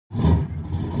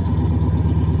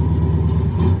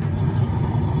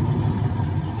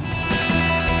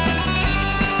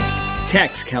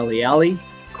TexaCaliAli,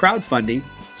 crowdfunding,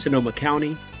 Sonoma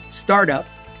County, startup,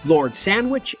 Lord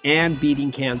Sandwich, and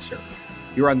beating cancer.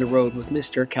 You're on the road with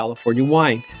Mr. California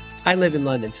Wine. I live in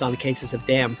London, selling cases of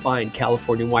damn fine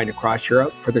California wine across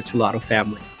Europe for the Terlato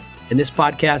family. And this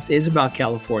podcast is about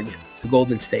California, the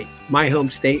Golden State, my home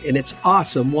state, and its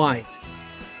awesome wines.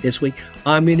 This week,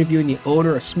 I'm interviewing the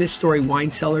owner of Story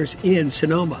Wine Cellars in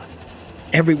Sonoma.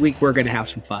 Every week, we're going to have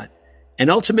some fun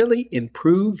and ultimately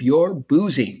improve your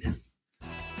boozing.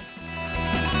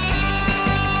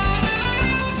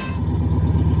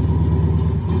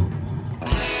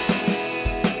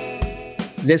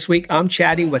 This week, I'm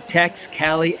chatting with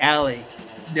TexaCaliAli.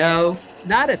 No,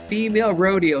 not a female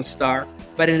rodeo star,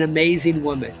 but an amazing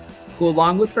woman who,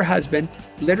 along with her husband,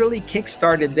 literally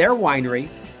kickstarted their winery,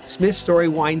 Story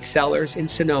Wine Cellars in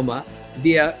Sonoma,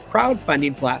 via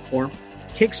crowdfunding platform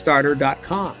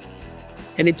Kickstarter.com.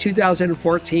 And in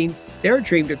 2014, their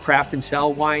dream to craft and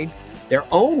sell wine, their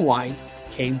own wine,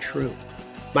 came true.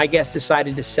 My guest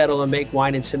decided to settle and make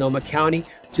wine in Sonoma County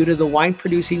due to the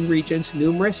wine-producing region's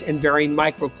numerous and varying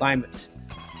microclimates.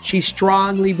 She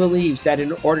strongly believes that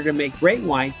in order to make great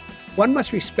wine, one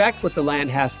must respect what the land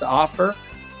has to offer,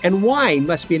 and wine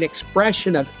must be an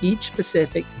expression of each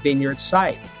specific vineyard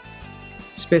site.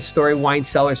 Story Wine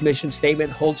Cellars' mission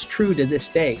statement holds true to this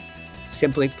day.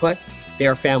 Simply put, they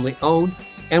are family-owned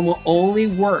and will only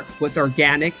work with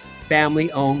organic,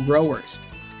 family-owned growers.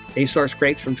 They source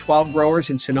grapes from 12 growers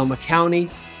in Sonoma County,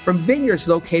 from vineyards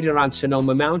located on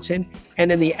Sonoma Mountain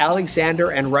and in the Alexander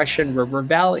and Russian River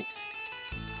valleys.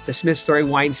 The Story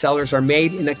Wine Cellars are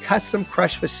made in a custom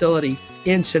crush facility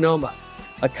in Sonoma.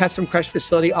 A custom crush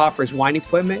facility offers wine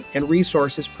equipment and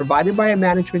resources provided by a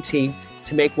management team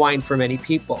to make wine for many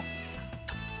people.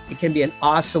 It can be an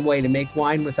awesome way to make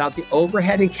wine without the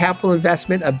overhead and capital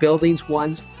investment of building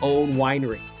one's own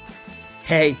winery.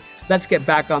 Hey, let's get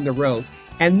back on the road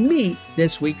and meet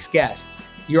this week's guest.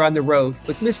 You're on the road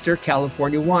with Mr.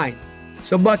 California Wine.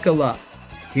 So buckle up.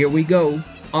 Here we go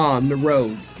on the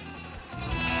road.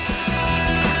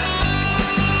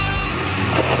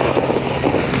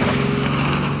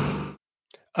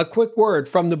 A quick word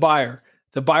from the buyer.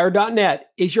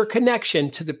 TheBuyer.net is your connection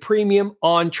to the premium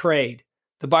on-trade.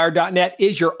 TheBuyer.net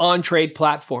is your on-trade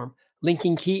platform,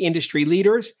 linking key industry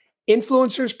leaders,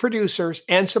 influencers, producers,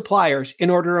 and suppliers in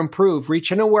order to improve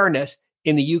reach and awareness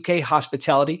in the UK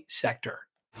hospitality sector.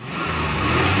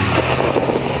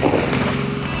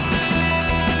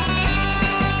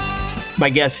 My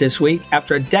guest this week,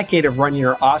 after a decade of running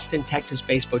her Austin,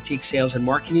 Texas-based boutique sales and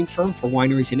marketing firm for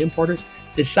wineries and importers,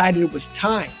 decided it was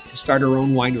time to start her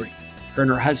own winery. Her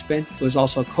and her husband, who is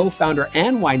also a co-founder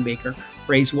and winemaker,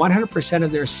 raised 100%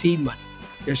 of their seed money,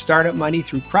 their startup money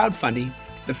through crowdfunding,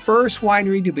 the first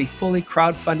winery to be fully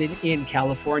crowdfunded in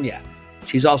California.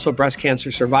 She's also a breast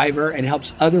cancer survivor and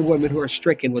helps other women who are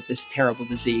stricken with this terrible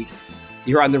disease.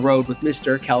 You're on the road with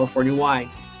Mr. California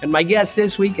Wine. And my guest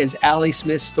this week is Ali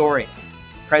Smith-Story,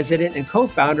 president and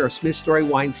co-founder of Story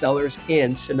Wine Cellars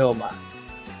in Sonoma.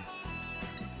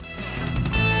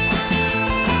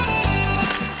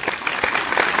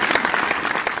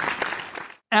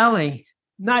 Ali,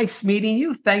 nice meeting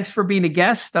you. Thanks for being a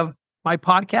guest of my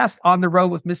podcast, On the Road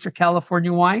with Mr.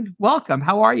 California Wine. Welcome.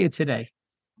 How are you today?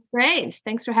 Great.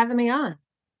 Thanks for having me on.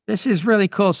 This is really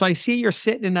cool. So I see you're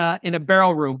sitting in a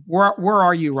barrel room. Where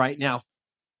are you right now?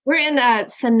 We're in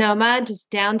Sonoma, just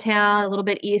downtown, a little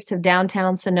bit east of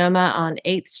downtown Sonoma on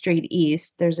 8th Street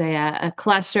East. There's a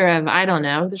cluster of, I don't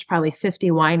know, there's probably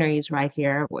 50 wineries right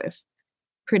here with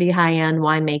pretty high-end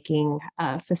winemaking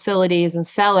facilities and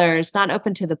cellars. Not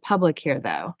open to the public here,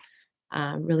 though.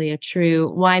 Really a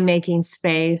true winemaking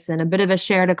space and a bit of a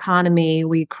shared economy.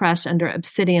 We crush under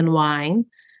Obsidian Wine.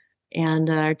 And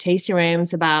our tasting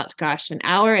room's about, an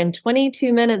hour and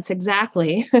 22 minutes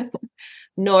exactly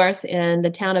north in the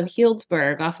town of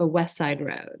Healdsburg off of West Side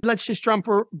Road. Let's just jump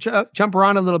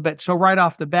around a little bit. So right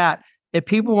off the bat, if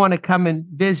people want to come and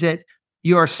visit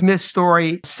your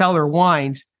Story Cellar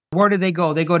Wines, where do they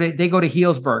go? They go to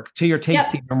Healdsburg, to your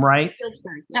tasting room, right?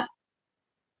 Healdsburg, yep.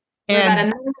 And we're about a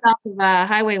minute off of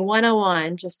Highway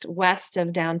 101, just west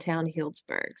of downtown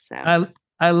Healdsburg. So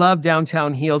I love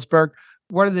downtown Healdsburg.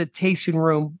 What are the tasting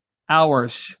room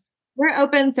hours? We're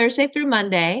open Thursday through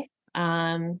Monday.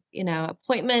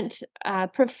 Appointment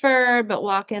preferred, but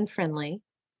walk-in friendly.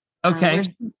 Okay.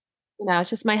 It's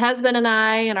just my husband and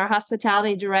I and our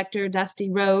hospitality director,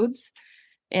 Dusty Rhodes,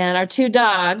 and our two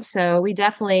dogs. So we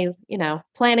definitely,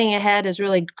 planning ahead is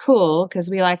really cool because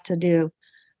we like to do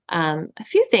a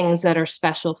few things that are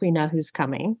special if we know who's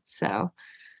coming. So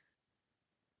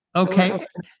okay. Pretty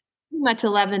much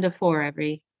 11 to 4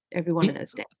 every every one of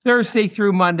those days. Thursday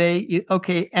through Monday.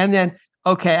 Okay. And then,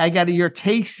 I got your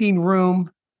tasting room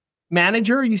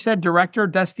manager. You said director,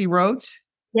 Dusty Rhodes.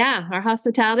 Yeah. Our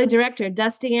hospitality director,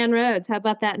 Dusty Ann Rhodes. How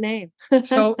about that name?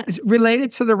 So is it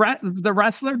related to the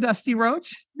wrestler, Dusty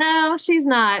Rhodes? No, she's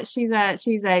not. She's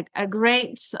a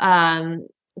great,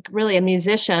 really a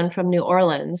musician from New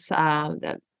Orleans,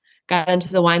 that got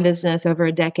into the wine business over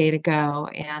a decade ago.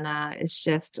 And, it's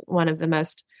just one of the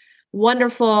most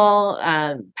wonderful,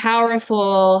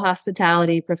 powerful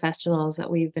hospitality professionals that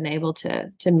we've been able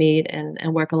to meet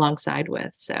and work alongside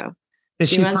with. So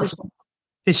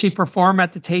did she perform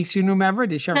at the tasting room ever?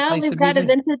 Did she ever play some music?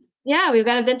 We've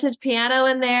got a vintage piano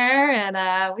in there,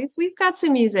 and we've got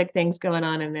some music things going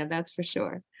on in there. That's for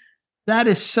sure. That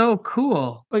is so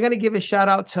cool. We're going to give a shout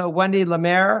out to Wendy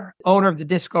Lemaire, owner of the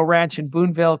Disco Ranch in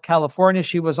Boonville, California.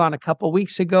 She was on a couple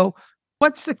weeks ago.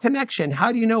 What's the connection?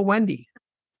 How do you know Wendy?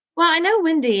 Well, I know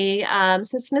Wendy.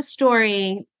 So Smith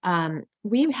Story,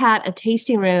 we've had a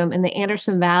tasting room in the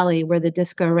Anderson Valley where the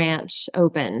Disco Ranch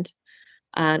opened.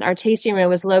 And our tasting room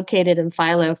was located in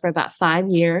Philo for about 5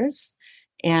 years.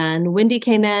 And Wendy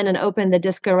came in and opened the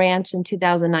Disco Ranch in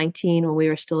 2019 when we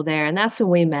were still there. And that's when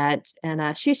we met.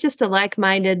 And she's just a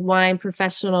like-minded wine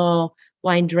professional,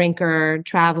 wine drinker,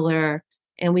 traveler.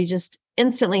 And we just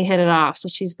instantly hit it off. So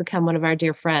she's become one of our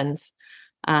dear friends,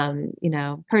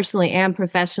 personally and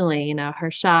professionally.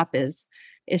 Her shop is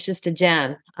just a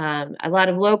gem. A lot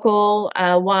of local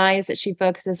wines that she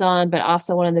focuses on, but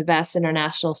also one of the best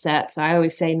international sets. I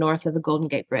always say north of the Golden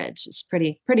Gate Bridge. It's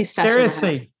pretty special.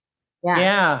 Seriously.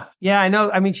 Yeah. I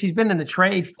know. I mean, she's been in the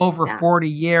trade for over 40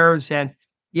 years. And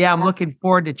I'm looking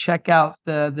forward to check out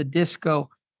the Disco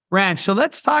Ranch. So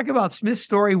let's talk about Smith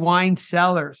Story Wine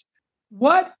Cellars.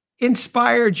 What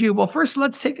inspired you? Well, first,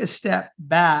 let's take a step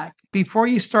back. Before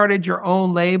you started your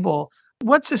own label,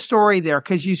 what's the story there?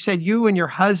 Because you said you and your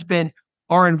husband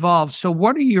are involved. So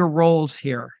what are your roles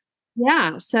here?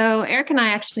 Yeah. So Eric and I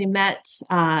actually met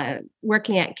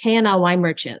working at K&L Wine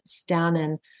Merchants down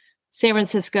in San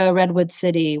Francisco, Redwood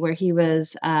City, where he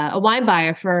was a wine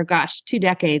buyer for, 2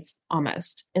 decades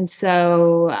almost. And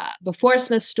so before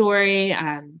Smith Story,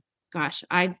 I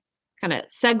kind of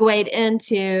segued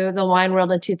into the wine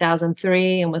world in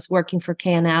 2003 and was working for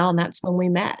K&L, and that's when we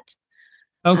met.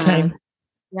 Okay.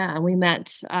 We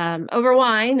met over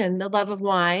wine and the love of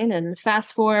wine. And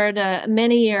fast forward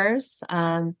many years,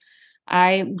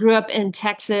 I grew up in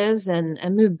Texas and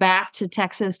moved back to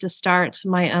Texas to start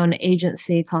my own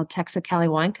agency called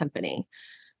TexaCaliAli Wine Company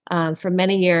for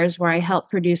many years, where I helped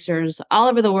producers all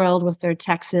over the world with their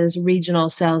Texas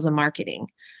regional sales and marketing.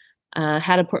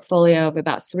 Had a portfolio of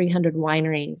about 300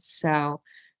 wineries. So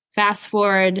fast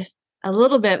forward a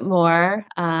little bit more,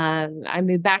 I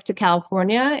moved back to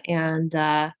California, and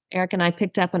Eric and I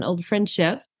picked up an old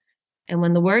friendship. And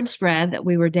when the word spread that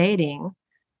we were dating,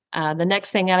 the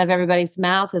next thing out of everybody's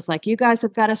mouth is like, you guys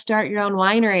have got to start your own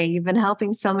winery. You've been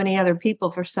helping so many other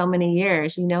people for so many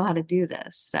years. You know how to do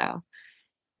this. So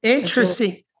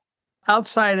interesting.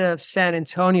 Outside of San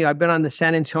Antonio, I've been on the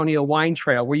San Antonio Wine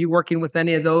Trail. Were you working with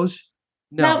any of those?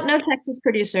 No Texas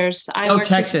producers.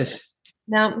 Texas.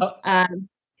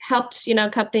 Helped,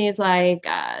 companies like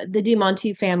the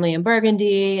DiMonte family in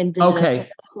Burgundy, and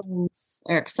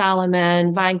Eric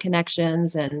Solomon, Vine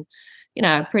Connections, and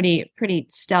pretty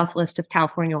stealth list of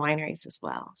California wineries as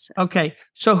well. So. Okay,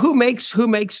 so who makes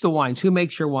the wines? Who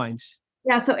makes your wines?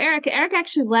 Yeah, so Eric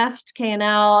actually left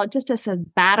K&L just as a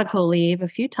sabbatical leave a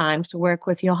few times to work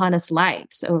with Johannes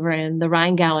Leitz over in the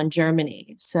Rheingau in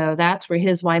Germany. So that's where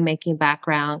his winemaking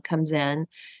background comes in.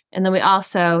 And then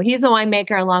he's a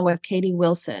winemaker along with Katie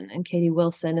Wilson. And Katie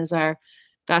Wilson is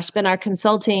been our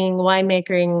consulting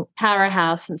winemaking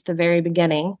powerhouse since the very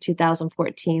beginning.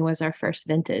 2014 was our first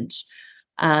vintage.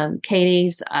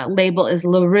 Katie's label is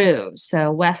LaRue,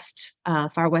 so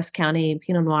Far West County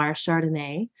Pinot Noir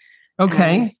Chardonnay.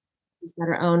 Okay. She's got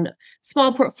her own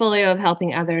small portfolio of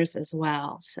helping others as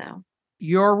well. So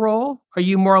your role? Are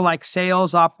you more like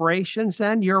sales operations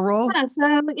then, your role? Yeah, so,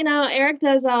 Eric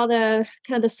does all the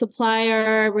kind of the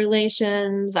supplier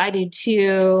relations. I do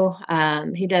too.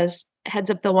 He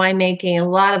heads up the winemaking and a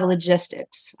lot of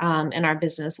logistics in our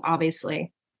business,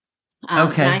 obviously.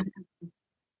 Okay.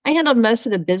 I handled most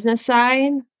of the business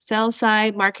side, sales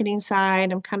side, marketing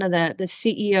side. I'm kind of the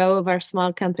CEO of our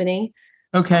small company.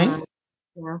 Okay.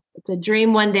 It's a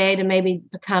dream one day to maybe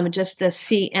become just the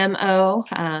CMO.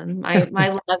 My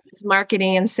love is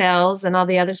marketing and sales, and all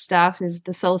the other stuff is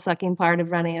the soul-sucking part of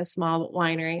running a small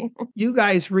winery. You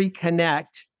guys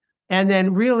reconnect, And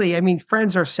then really, I mean,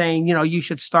 friends are saying, you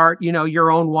should start, your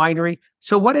own winery.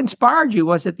 So what inspired you?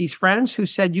 Was it these friends who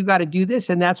said, you got to do this,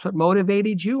 and that's what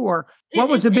motivated you? Or what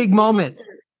was the big moment?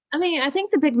 I mean, I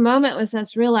think the big moment was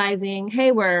us realizing,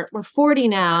 hey, we're 40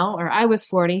 now, or I was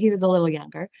 40, he was a little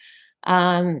younger.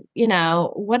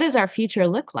 What does our future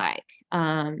look like?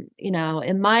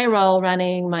 In my role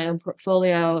running my own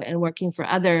portfolio and working for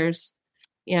others,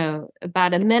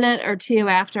 about a minute or two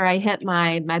after I hit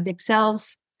my big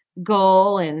sales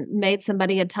goal and made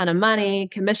somebody a ton of money,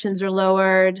 commissions are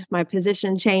lowered, my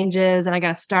position changes, and I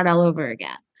got to start all over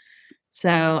again. So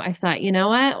I thought, you know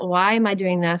what? Why am I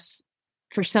doing this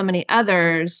for so many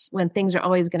others when things are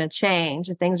always going to change?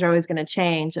 If things are always going to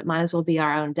change, it might as well be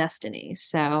our own destiny.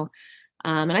 So,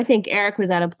 and I think Eric was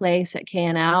at a place at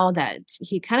KNL that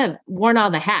he kind of worn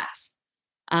all the hats.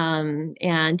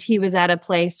 And he was at a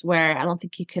place where I don't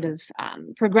think he could have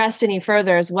progressed any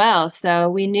further as well. So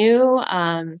we knew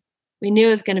it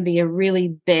was going to be a really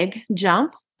big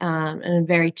jump and a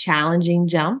very challenging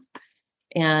jump.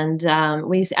 And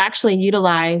we actually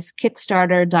utilized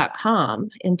Kickstarter.com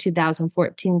in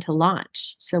 2014 to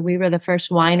launch. So we were the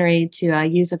first winery to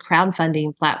use a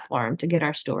crowdfunding platform to get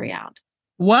our story out.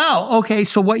 Wow. Okay.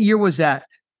 So what year was that?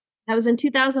 That was in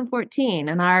 2014.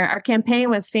 And our campaign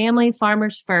was Family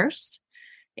Farmers First.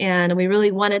 And we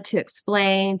really wanted to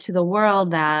explain to the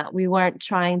world that we weren't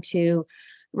trying to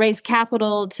raise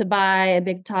capital to buy a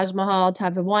big Taj Mahal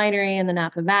type of winery in the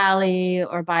Napa Valley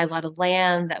or buy a lot of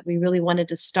land, that we really wanted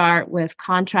to start with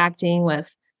contracting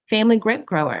with family grape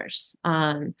growers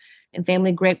and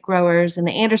family grape growers in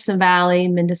the Anderson Valley,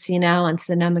 Mendocino, and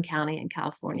Sonoma County in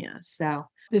California. So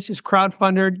this is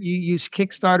crowdfunded. You use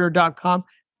Kickstarter.com.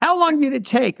 How long did it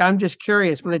take? I'm just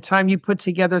curious. By the time you put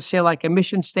together, say, like a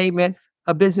mission statement,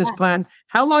 a business plan,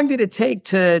 how long did it take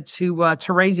to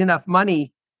raise enough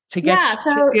money to get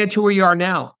to where you are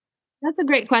now? That's a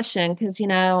great question because,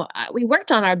 we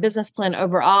worked on our business plan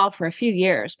overall for a few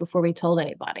years before we told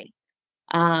anybody.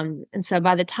 And so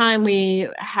by the time we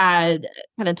had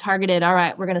kind of targeted, all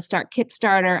right, we're going to start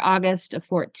Kickstarter August of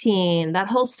 14, that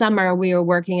whole summer we were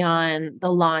working on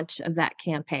the launch of that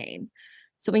campaign.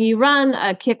 So when you run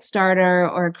a Kickstarter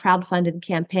or a crowdfunded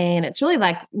campaign, it's really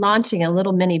like launching a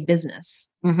little mini business.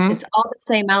 Mm-hmm. It's all the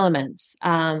same elements.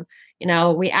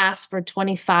 We asked for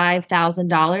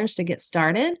 $25,000 to get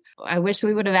started. I wish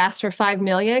we would have asked for $5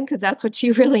 million because that's what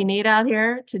you really need out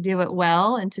here to do it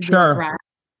well and to do it right.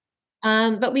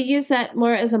 But we use that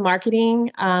more as a marketing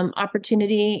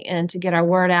opportunity and to get our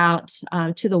word out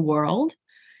to the world.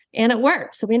 And it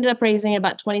worked. So we ended up raising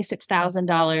about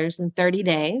 $26,000 in 30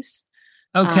 days.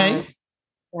 Okay.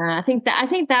 I think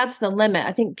that's the limit.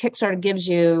 I think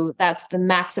Kickstarter that's the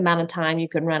max amount of time you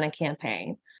can run a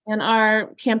campaign. And our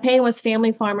campaign was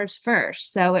Family Farmers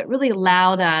First. So it really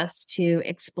allowed us to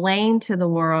explain to the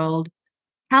world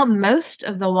how most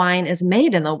of the wine is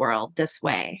made in the world this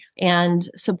way, and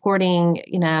supporting,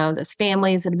 those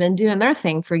families that have been doing their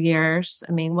thing for years.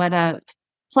 I mean, what a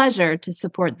pleasure to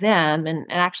support them and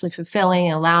actually fulfilling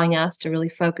and allowing us to really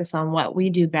focus on what we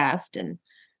do best and,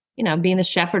 being the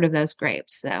shepherd of those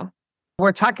grapes. So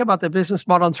we're talking about the business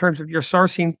model in terms of you're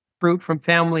sourcing fruit from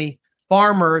family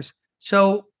farmers.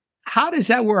 So how does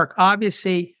that work?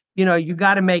 Obviously, you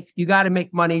got to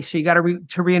make money. So you got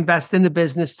to reinvest in the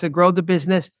business to grow the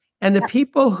business. And the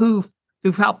people who've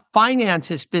helped finance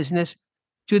this business,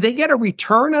 do they get a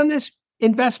return on this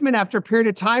investment after a period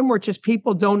of time, or just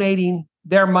people donating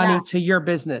their money to your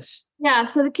business? Yeah.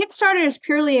 So the Kickstarter is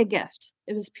purely a gift.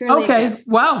 It was purely a gift.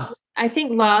 Wow. I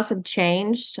think laws have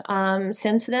changed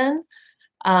since then.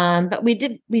 But we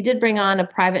did bring on a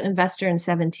private investor in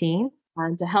 2017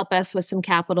 to help us with some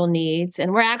capital needs.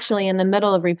 And we're actually in the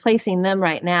middle of replacing them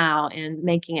right now and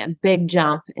making a big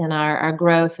jump in our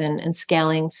growth and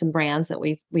scaling some brands that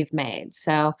we've made.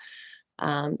 So,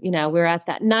 we're at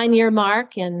that 9-year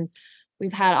mark, and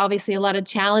we've had obviously a lot of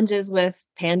challenges with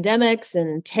pandemics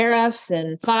and tariffs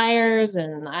and fires,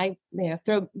 and I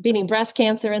throw beating breast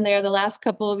cancer in there the last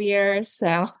couple of years.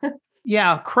 So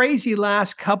yeah, crazy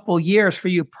last couple years for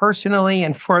you personally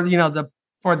and for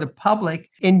for the public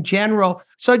in general.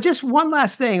 So just one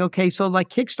last thing. Okay, so like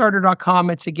Kickstarter.com,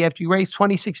 it's a gift. You raised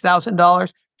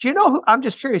 $26,000. Do you know I'm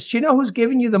just curious, do you know who's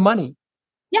giving you the money?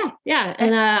 Yeah.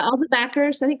 And all the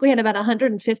backers, I think we had about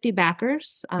 150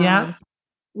 backers.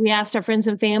 We asked our friends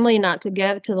and family not to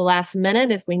give to the last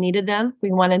minute if we needed them.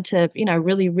 We wanted to,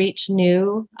 really reach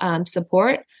new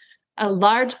support. A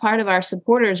large part of our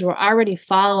supporters were already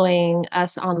following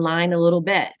us online a little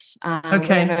bit.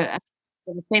 Okay.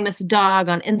 We have a famous dog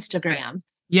on Instagram.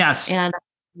 Yes. And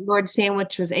Lord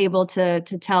Sandwich was able to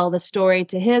tell the story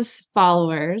to his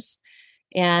followers.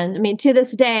 And I mean, to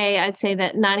this day, I'd say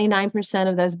that 99%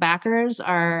 of those backers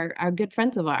are good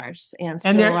friends of ours and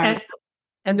And still are.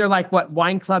 and they're like what,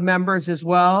 wine club members as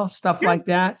well, stuff Yeah, like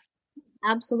that.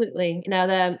 absolutely.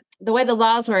 The way the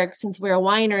laws work, since we're a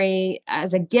winery,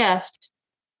 as a gift,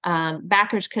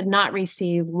 backers could not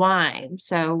receive wine.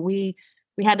 So we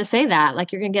had to say that,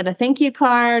 like, you're going to get a thank you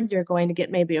card, you're going to get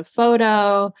maybe a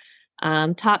photo.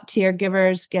 Top tier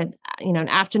givers get, an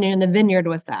afternoon in the vineyard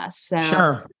with us. So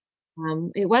Sure.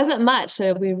 it wasn't much.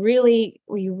 So we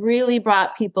really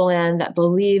brought people in that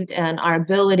believed in our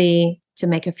ability to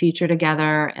make a future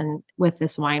together and with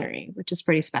this winery, which is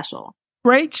pretty special.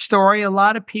 Great story. A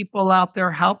lot of people out there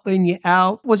helping you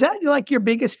out. Was that like your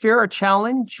biggest fear or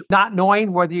challenge, not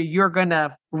knowing whether you're going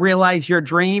to realize your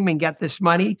dream and get this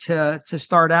money to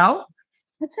start out?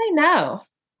 I'd say no.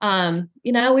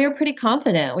 We were pretty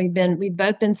confident. We've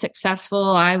both been successful.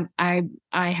 I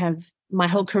have, my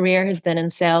whole career has been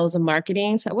in sales and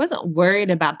marketing, so I wasn't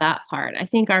worried about that part. I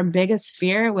think our biggest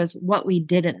fear was what we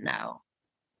didn't know.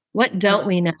 What don't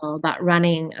we know about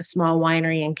running a small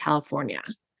winery in California?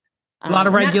 A lot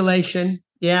of regulation.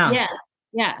 Yeah. Yeah.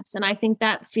 Yes. And I think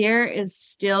that fear is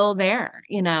still there,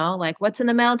 like, what's in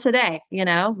the mail today?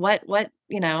 It's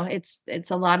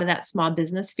a lot of that small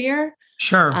business fear.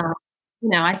 Sure.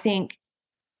 I think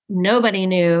nobody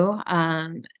knew,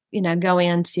 going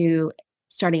into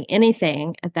starting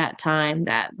anything at that time,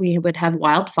 that we would have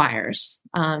wildfires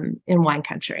in wine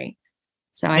country.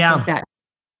 So I think that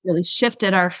really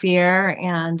shifted our fear.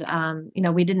 And,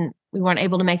 we weren't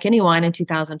able to make any wine in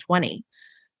 2020.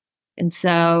 And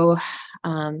so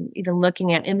even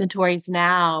looking at inventories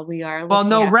now, we are. Well,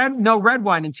 no red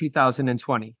wine in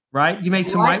 2020, right? You made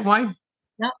some white wine?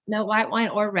 No white wine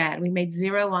or red. We made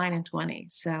 0 wine in 20.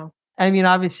 So, I mean,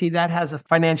 obviously that has a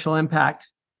financial impact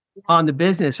on the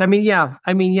business. You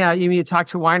talk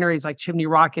to wineries like Chimney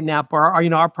Rock in Napa,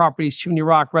 or our properties, Chimney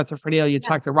Rock, Rutherford Hill. You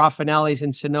talk to Raffinelli's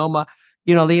in Sonoma,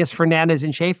 Elias Fernandez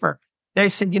and Schaefer. They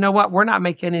said, you know what, we're not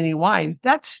making any wine.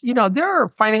 That's, there are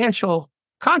financial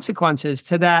consequences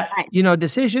to that,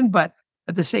 decision. But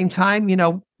at the same time,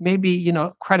 maybe,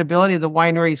 credibility of the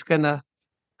winery is going to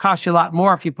cost you a lot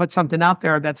more if you put something out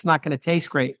there that's not going to taste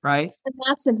great, right? And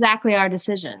that's exactly our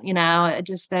decision.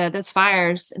 Just those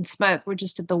fires and smoke were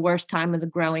just at the worst time of the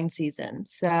growing season.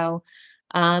 So,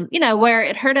 where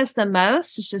it hurt us the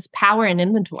most is just power and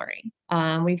inventory.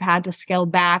 We've had to scale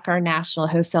back our national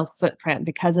wholesale footprint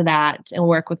because of that and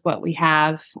work with what we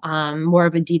have, more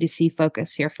of a D2C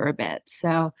focus here for a bit.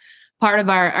 So part of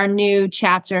our new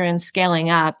chapter in scaling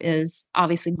up is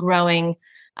obviously growing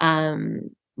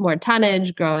more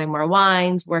tonnage, growing more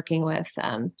wines, working with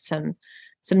some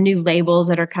new labels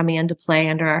that are coming into play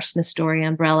under our Smith Story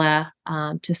umbrella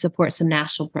to support some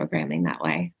national programming that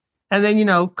way. And then,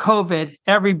 COVID,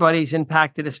 everybody's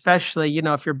impacted, especially,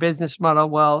 if your business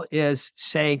model, is,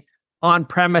 say, on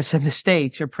premise in the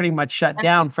States, you're pretty much shut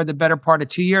down for the better part of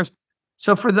 2 years.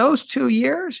 So for those 2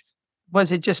 years,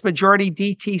 was it just majority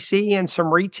DTC and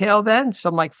some retail then?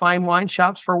 Some like fine wine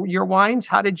shops for your wines?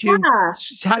 How did you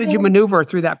maneuver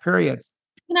through that period?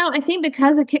 I think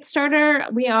because of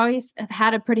Kickstarter, we always have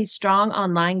had a pretty strong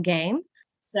online game.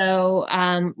 So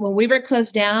when we were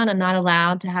closed down and not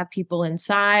allowed to have people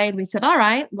inside, we said, all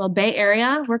right, well, Bay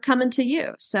Area, we're coming to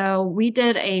you. So we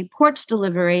did a porch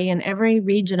delivery in every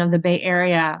region of the Bay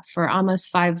Area for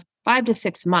almost 5 to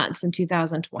 6 months in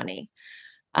 2020.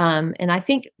 And I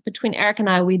think between Eric and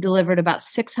I, we delivered about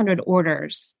 600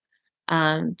 orders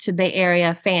to Bay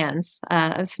Area fans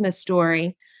of Smith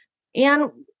Story.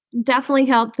 And definitely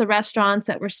helped the restaurants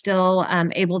that were still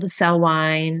able to sell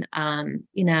wine.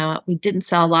 We didn't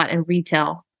sell a lot in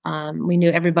retail. We knew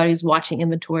everybody was watching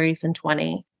inventories in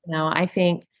 20. I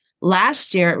think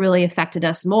last year it really affected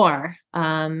us more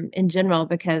in general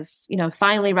because,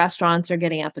 finally restaurants are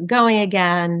getting up and going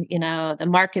again. The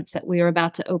markets that we were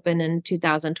about to open in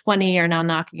 2020 are now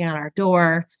knocking on our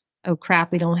door. Oh,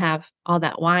 crap, we don't have all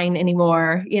that wine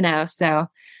anymore, so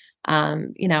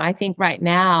I think right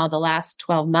now the last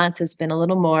 12 months has been a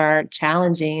little more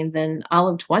challenging than all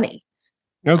of 20.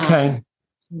 Okay.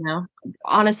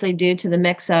 Honestly, due to the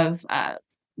mix of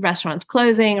restaurants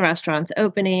closing, restaurants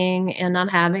opening, and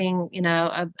not having,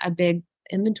 a big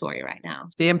inventory right now.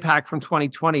 The impact from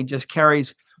 2020 just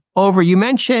carries over. You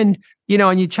mentioned,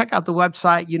 and you check out the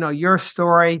website, your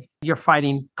story, you're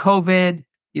fighting COVID,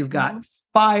 you've got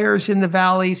fires in the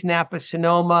valleys, Napa,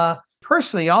 Sonoma.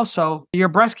 Personally, also, you're a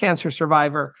breast cancer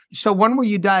survivor. So when were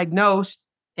you diagnosed?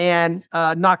 And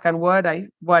knock on wood,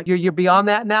 you're beyond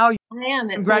that now? I am.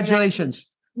 Congratulations.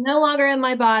 No longer in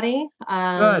my body.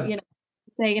 Good.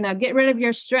 Get rid of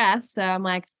your stress. So I'm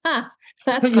like,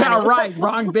 that's yeah, right.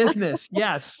 Wrong business.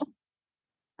 Yes.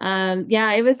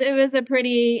 Yeah, it was a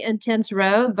pretty intense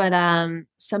road, but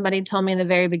somebody told me in the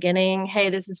very beginning, hey,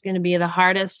 this is going to be the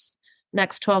hardest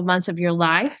next 12 months of your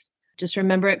life. Just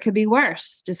remember it could be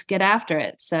worse. Just get after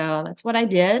it. So that's what I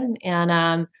did. And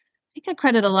I think I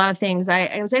credit a lot of things.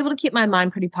 I was able to keep my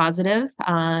mind pretty positive.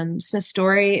 Smith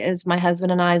Story is my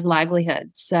husband and I's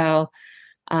livelihood. So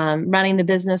running the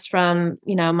business from,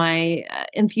 my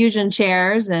infusion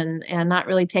chairs and not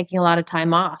really taking a lot of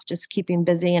time off, just keeping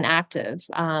busy and active.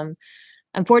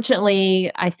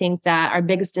 Unfortunately, I think that our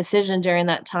biggest decision during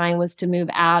that time was to move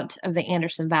out of the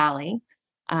Anderson Valley,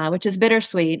 which is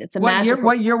bittersweet. It's a magical.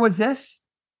 What year was this?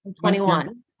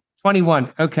 21.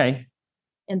 21. Okay.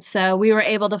 And so we were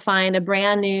able to find a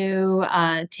brand new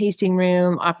tasting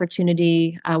room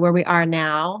opportunity where we are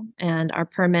now, and our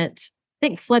permit, I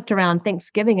think, flipped around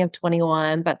Thanksgiving of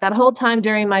 21. But that whole time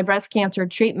during my breast cancer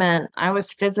treatment, I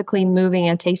was physically moving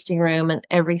a tasting room and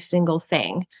every single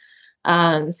thing.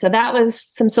 So that was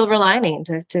some silver lining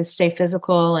to stay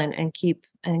physical and keep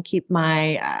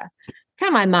my kind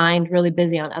of my mind really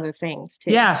busy on other things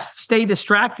too. Yes, stay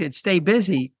distracted, stay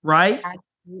busy, right?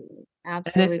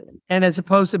 Absolutely. And as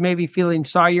opposed to maybe feeling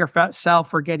sorry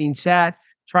yourself or getting sad,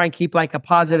 try and keep like a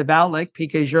positive outlook,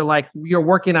 because you're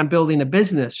working on building a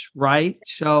business, right?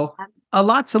 So a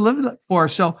lot to live for.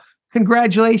 So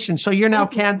congratulations. So you're now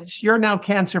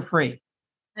cancer free.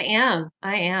 I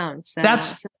am. So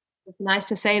That's it's nice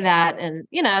to say that. And,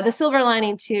 the silver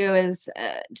lining too is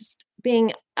just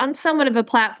being on somewhat of a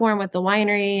platform with the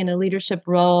winery and a leadership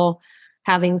role,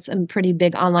 having some pretty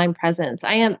big online presence.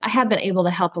 I have been able to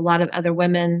help a lot of other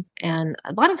women and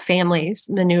a lot of families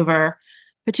maneuver,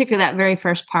 particularly that very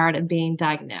first part of being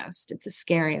diagnosed. It's the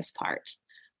scariest part.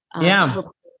 Yeah.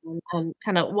 I'm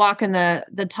kind of walking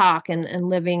the talk and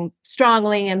living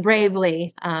strongly and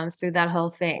bravely through that whole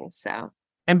thing. So.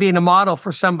 And being a model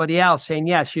for somebody else, saying,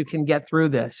 yes, you can get through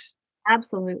this.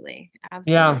 Absolutely.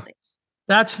 Yeah.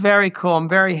 That's very cool. I'm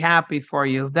very happy for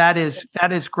you. That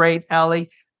is great,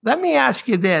 Ellie. Let me ask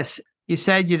you this. You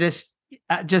said you're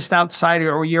just outside,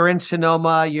 or you're in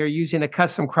Sonoma, you're using a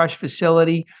custom crush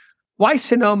facility. Why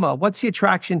Sonoma? What's the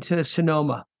attraction to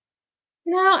Sonoma?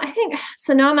 I think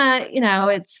Sonoma,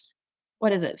 it's,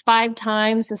 5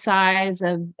 times the size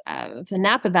of the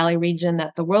Napa Valley region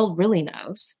that the world really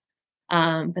knows.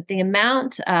 But the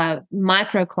amount of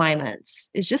microclimates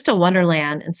is just a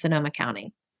wonderland in Sonoma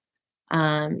County.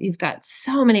 You've got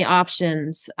so many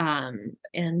options and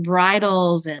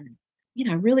varietals, and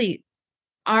really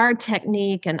our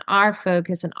technique and our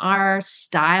focus and our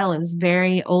style is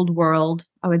very old world.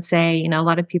 I would say, a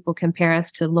lot of people compare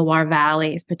us to Loire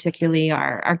Valley, particularly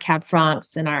our Cab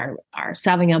Francs and our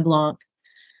Sauvignon Blanc.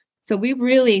 So we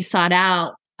really sought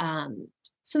out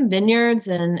some vineyards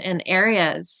and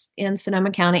areas in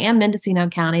Sonoma County and Mendocino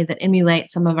County that emulate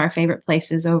some of our favorite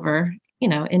places over,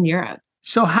 in Europe.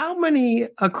 So how many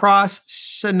across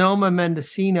Sonoma,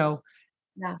 Mendocino,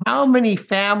 how many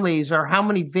families or how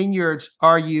many vineyards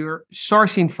are you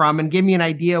sourcing from? And give me an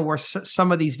idea where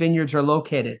some of these vineyards are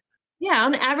located. Yeah,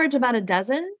 on average, about a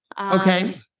dozen.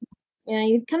 Okay.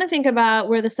 You kind of think about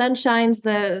where the sun shines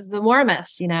the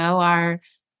warmest,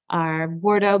 our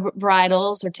Bordeaux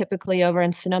varietals are typically over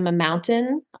in Sonoma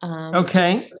Mountain.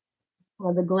 Okay.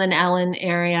 Or the Glen Ellen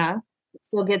area. It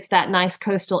still gets that nice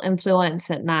coastal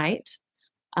influence at night.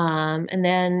 And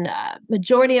then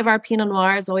majority of our Pinot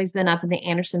Noir has always been up in the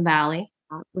Anderson Valley.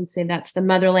 We'd say that's the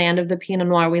motherland of the Pinot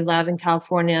Noir we love in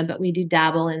California, but we do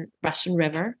dabble in Russian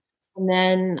River. And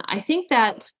then I think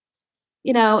that,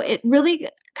 it really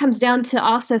comes down to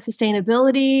also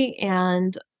sustainability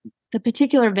and the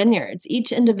particular vineyards.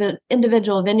 Each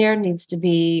individual vineyard needs to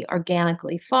be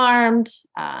organically farmed.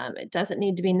 It doesn't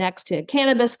need to be next to a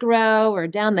cannabis grow or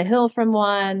down the hill from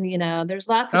one. There's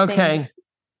lots of things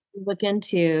to look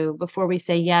into before we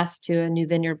say yes to a new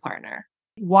vineyard partner.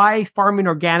 Why farming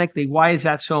organically? Why is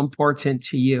that so important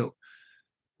to you?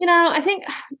 I think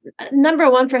number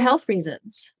one, for health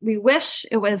reasons. We wish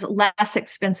it was less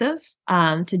expensive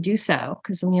to do so,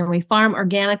 because when we farm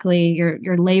organically,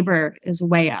 your labor is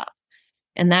way up.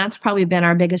 And that's probably been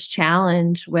our biggest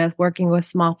challenge with working with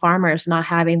small farmers, not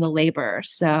having the labor.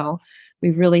 So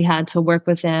we've really had to work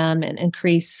with them and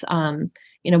increase,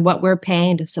 what we're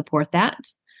paying to support that.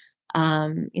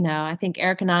 I think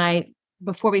Eric and I,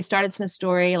 before we started Smith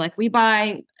Story, we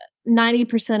buy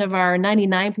 99%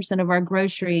 of our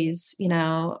groceries,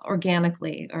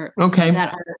 organically or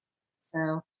that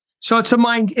are. So it's a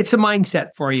mindset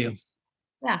for you.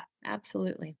 Yeah,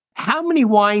 absolutely. How many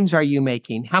wines are you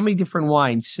making? How many different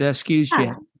wines? Excuse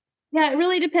you. Yeah, it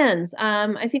really depends.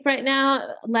 I think right now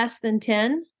less than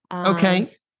 10.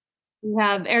 Okay. We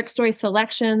have Eric Story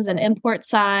Selections and import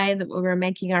side that we were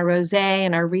making our rosé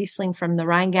and our Riesling from the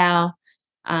Rheingau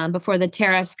before the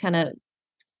tariffs kind of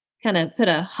put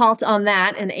a halt on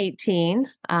that in 18.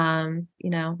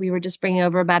 We were just bringing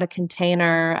over about a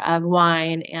container of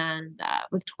wine, and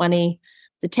with 20,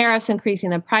 the tariffs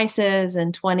increasing the prices,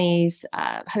 and 20's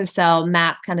wholesale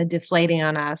map kind of deflating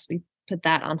on us, we put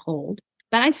that on hold.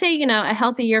 But I'd say, a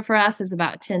healthy year for us is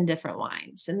about 10 different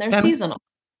wines, and they're seasonal.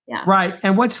 Yeah. Right.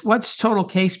 And what's total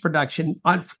case production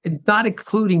not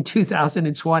including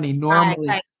 2020 normally?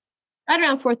 Right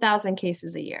around 4,000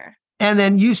 cases a year. And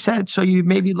then you said, so you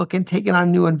maybe look and taking on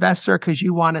a new investor because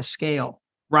you want to scale,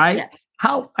 right?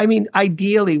 Yes.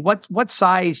 Ideally, what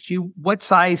size do you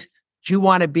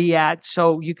want to be at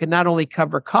so you can not only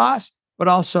cover costs, but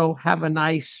also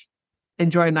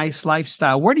enjoy a nice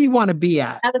lifestyle? Where do you want to be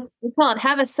at? We call it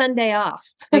have a Sunday off.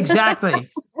 Exactly.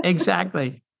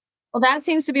 Well, that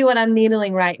seems to be what I'm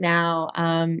needling right now.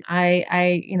 I'm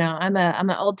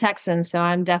an old Texan, so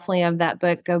I'm definitely of that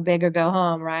book, Go Big or Go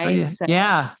Home, right? Oh, yeah. So,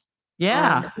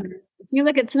 yeah. If you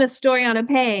look at Smith's Story on a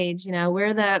page,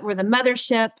 we're the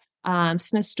mothership.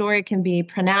 Smith's Story can be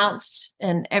pronounced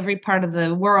in every part of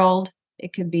the world.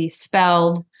 It could be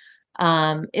spelled.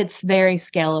 It's very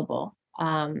scalable.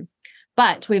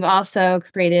 But we've also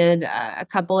created a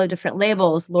couple of different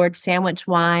labels. Lord Sandwich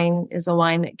Wine is a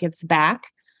wine that gives back.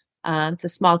 It's a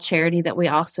small charity that we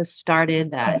also started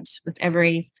that with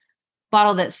every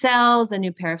bottle that sells, a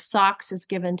new pair of socks is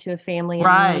given to a family.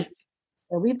 Right.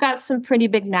 So we've got some pretty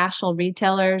big national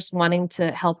retailers wanting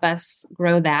to help us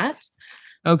grow that.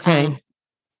 Okay.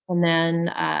 And then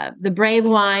the Brave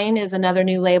Wine is another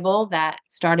new label that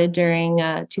started during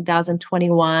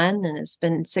 2021 and has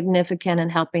been significant in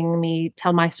helping me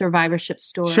tell my survivorship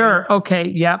story. Sure. Okay.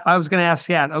 Yeah. I was going to ask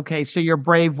that. Okay. So your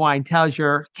Brave Wine tells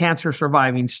your cancer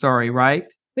surviving story, right?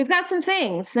 We've got some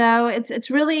things. So it's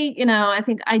really, I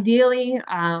think ideally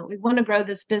we want to grow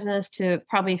this business to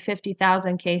probably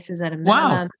 50,000 cases at a minimum.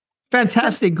 Wow.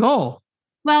 Fantastic goal.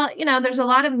 Well, there's a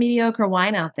lot of mediocre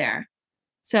wine out there.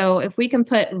 So if we can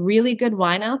put really good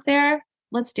wine out there,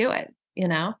 let's do it,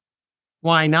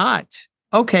 Why not?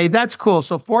 Okay, that's cool.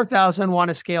 So 4,000 want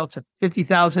to scale to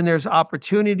 50,000. There's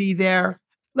opportunity there.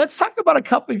 Let's talk about a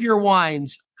couple of your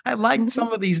wines. I like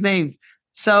some of these names.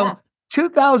 So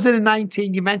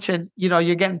 2019, you mentioned,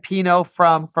 you're getting Pinot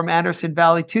from Anderson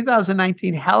Valley.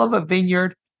 2019, Hell of a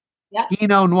Vineyard,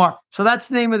 Pinot Noir. So that's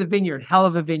the name of the vineyard, Hell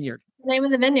of a Vineyard. Name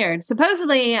of the vineyard.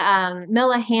 Supposedly,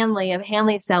 Milla Hanley of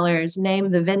Hanley Cellars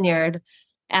named the vineyard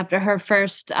after her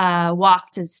first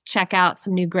walk to check out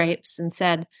some new grapes and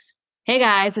said, "Hey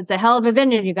guys, it's a hell of a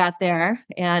vineyard you got there,"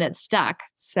 and it stuck.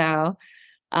 So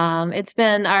it's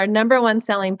been our number one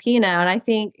selling Pinot, and I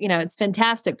think it's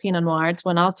fantastic Pinot Noir. It's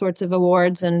won all sorts of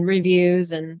awards and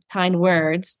reviews and kind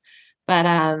words, but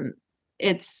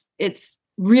it's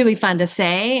really fun to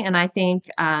say. And I think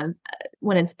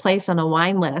when it's placed on a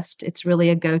wine list, it's really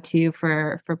a go-to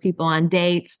for people on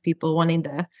dates, people wanting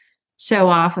to show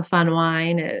off a fun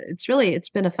wine. It's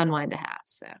been a fun wine to have.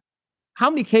 So how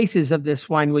many cases of this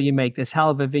wine will you make, this Hell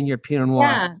of a Vineyard Pinot Noir?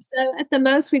 Yeah. So at the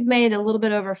most we've made a little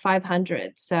bit over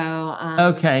 500. So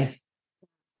okay.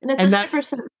 And it's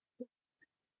 100%.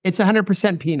 It's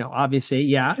 100% Pinot, obviously.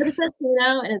 Yeah. 100%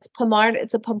 Pinot, and it's Pommard.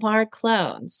 It's a Pommard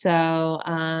clone. So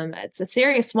it's a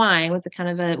serious wine with a kind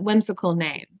of a whimsical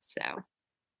name. So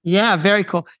yeah, very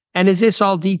cool. And is this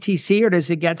all DTC or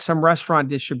does it get some restaurant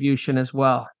distribution as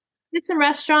well? It's a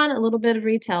restaurant, a little bit of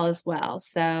retail as well.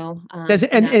 So does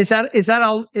it, and is that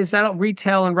all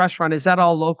retail and restaurant? Is that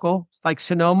all local, like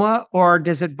Sonoma, or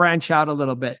does it branch out a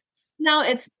little bit? No,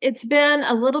 it's been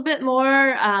a little bit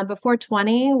more. Before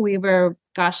 20, we were,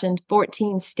 in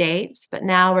 14 states, but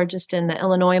now we're just in the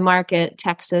Illinois market,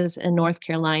 Texas, and North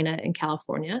Carolina and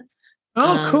California.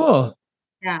 Oh, cool.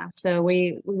 Yeah. So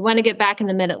we want to get back in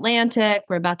the mid-Atlantic.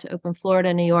 We're about to open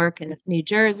Florida, New York, and New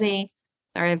Jersey.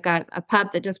 Sorry, I've got a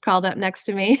pup that just crawled up next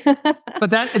to me. But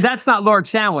that's not Lord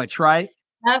Sandwich, right?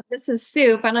 No, this is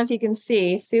Soup. I don't know if you can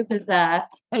see. Soup is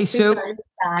hey, Soup.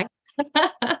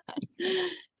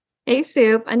 Hey,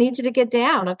 Soup. I need you to get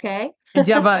down, okay? Do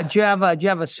you have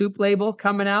a Soup label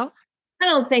coming out? I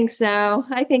don't think so.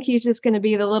 I think he's just going to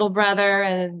be the little brother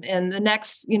and the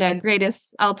next,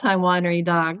 greatest all-time winery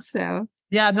dog. So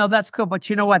yeah, no, that's cool. But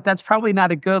you know what? That's probably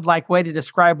not a good way to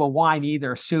describe a wine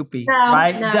either. Soupy,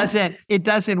 right? No. It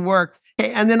doesn't work.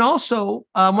 Okay, and then also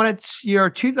when it's your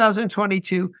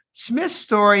 2022 Smith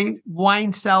Story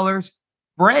Wine Cellars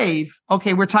Brave.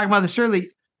 Okay, we're talking about this early,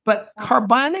 but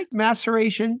carbonic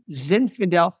maceration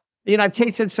Zinfandel. I've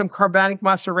tasted some carbonic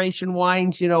maceration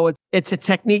wines. It's a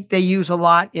technique they use a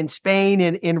lot in Spain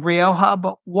and in Rioja.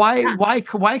 But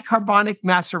why carbonic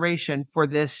maceration for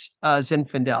this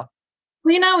Zinfandel?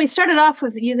 Well, we started off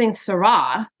with using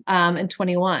Syrah in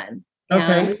 21.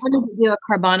 And we wanted to do a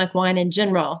carbonic wine in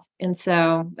general. And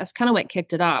so that's kind of what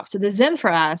kicked it off. So the Zin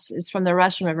for us is from the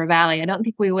Russian River Valley. I don't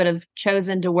think we would have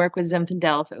chosen to work with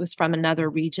Zinfandel if it was from another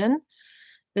region.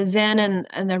 The Zin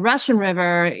and the Russian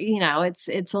River, it's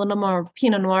a little more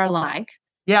Pinot Noir like.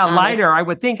 Yeah, lighter, I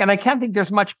would think. And I can't think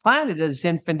there's much planted as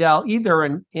Zinfandel either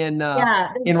in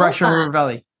Russian River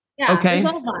Valley. Yeah, okay.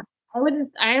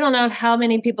 I don't know how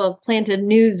many people have planted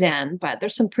new Zen, but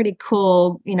there's some pretty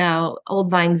cool, old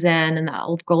vine Zen and the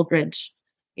old Goldridge,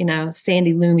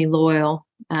 sandy, loomy, loyal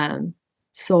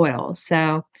soil.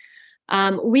 So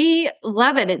we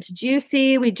love it. It's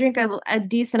juicy. We drink a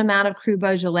decent amount of Cru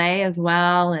Beaujolais as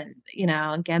well, and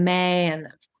Gamay, and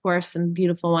of course some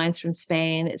beautiful wines from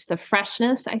Spain. It's the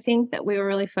freshness, I think, that we were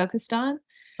really focused on.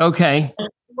 Okay. And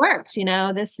it worked.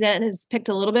 This Zen is picked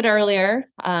a little bit earlier,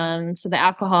 so the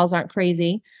alcohols aren't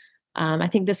crazy. I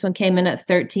think this one came in at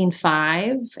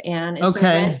 13.5, and it's a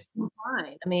red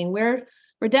wine. I mean, we're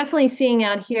definitely seeing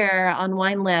out here on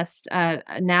Wine List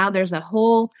now. There's a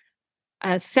whole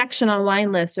section on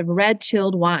Wine List of red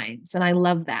chilled wines, and I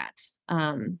love that.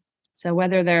 So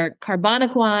whether they're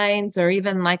carbonic wines or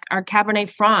even like our Cabernet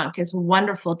Franc is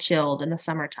wonderful chilled in the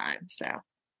summertime. So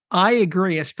I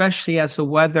agree, especially as the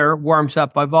weather warms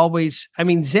up.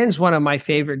 Zin's one of my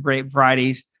favorite grape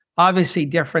varieties. Obviously,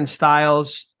 different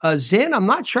styles. Zin, I'm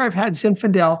not sure I've had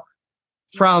Zinfandel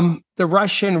from the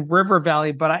Russian River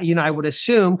Valley, but I would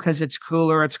assume because it's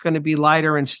cooler, it's going to be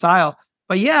lighter in style.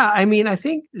 But yeah, I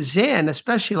think Zin,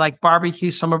 especially like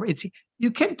barbecue,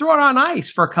 you can throw it on ice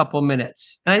for a couple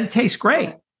minutes and it tastes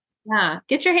great. Yeah,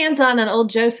 get your hands on an old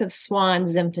Joseph Swan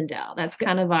Zinfandel. That's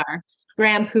kind of our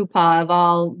grand poopah of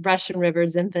all Russian River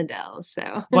Zinfandels.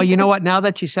 So, well, you know what? Now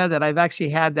that you said that, I've actually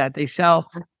had that. They sell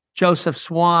Joseph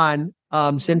Swan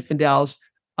Zinfandels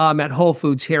at Whole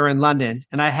Foods here in London,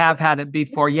 and I have had it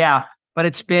before. Yeah, but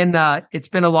it's been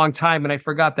a long time, and I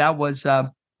forgot that was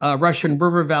Russian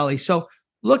River Valley. So,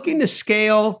 looking to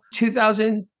scale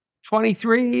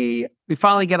 2023, we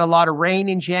finally get a lot of rain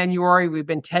in January. We've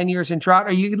been 10 years in drought.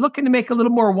 Are you looking to make a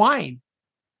little more wine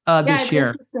this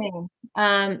year?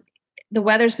 The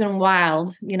weather's been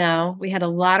wild. We had a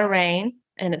lot of rain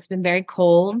and it's been very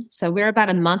cold. So we're about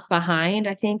a month behind,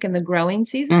 I think, in the growing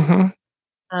season.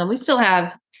 Mm-hmm. We still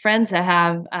have friends that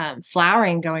have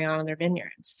flowering going on in their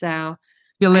vineyards. So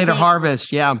later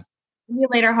harvest. Yeah.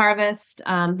 Later harvest.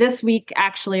 This week,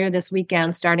 actually, or this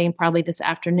weekend, starting probably this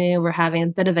afternoon, we're having a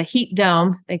bit of a heat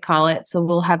dome, they call it. So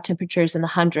we'll have temperatures in the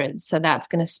hundreds. So that's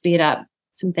going to speed up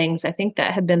some things I think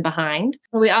that have been behind.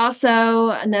 But we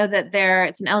also know that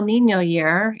it's an El Nino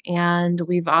year, and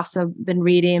we've also been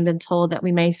reading and been told that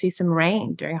we may see some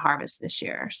rain during harvest this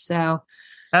year. So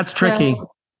that's tricky.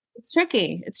 It's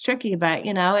tricky, but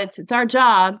it's our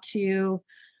job to,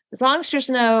 as long as there's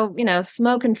no,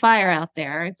 smoke and fire out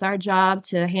there, it's our job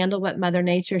to handle what Mother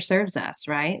Nature serves us,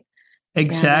 right?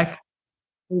 Exactly.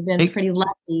 We've been pretty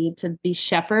lucky to be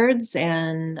shepherds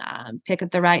and pick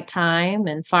at the right time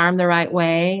and farm the right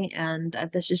way. And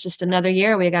this is just another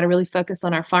year we got to really focus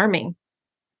on our farming.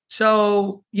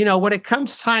 So, when it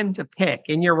comes time to pick,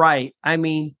 and you're right,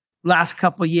 last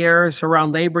couple of years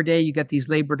around Labor Day, you get these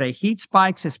Labor Day heat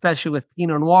spikes, especially with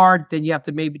Pinot Noir. Then you have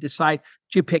to maybe decide,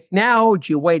 do you pick now?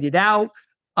 Do you wait it out?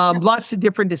 Lots of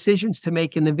different decisions to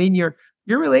make in the vineyard.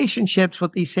 Your relationships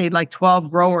with these, say, like 12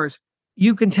 growers,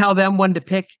 you can tell them when to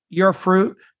pick your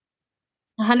fruit.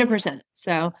 100%.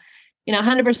 So,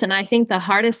 100%. I think the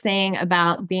hardest thing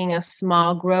about being a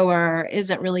small grower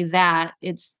isn't really that.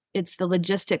 It's the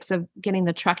logistics of getting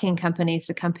the trucking companies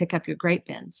to come pick up your grape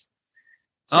bins.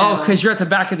 So, because you're at the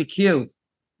back of the queue.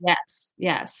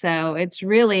 Yes. So it's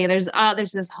really, there's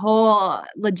this whole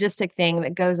logistic thing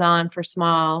that goes on for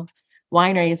small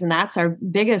wineries. And that's our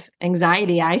biggest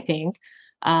anxiety, I think.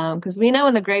 Because we know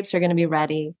when the grapes are going to be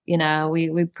ready,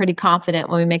 we're pretty confident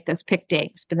when we make those pick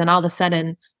dates, but then all of a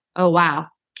sudden, oh, wow,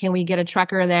 can we get a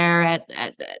trucker there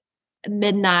at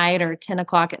midnight or 10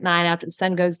 o'clock at night after the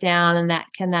sun goes down? And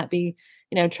can that be,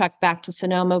 trucked back to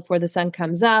Sonoma before the sun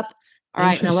comes up? All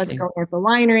right, now let's go with the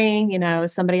winery,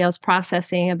 somebody else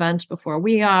processing a bunch before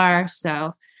we are.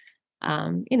 So,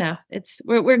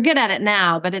 we're good at it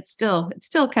now, but it still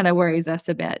kind of worries us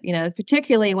a bit,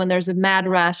 particularly when there's a mad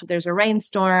rush, if there's a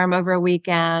rainstorm over a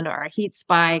weekend or a heat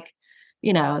spike,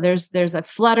 there's a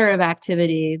flutter of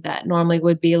activity that normally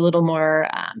would be a little more,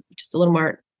 just a little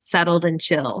more settled and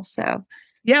chill. So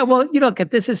Yeah, well,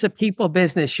 this is a people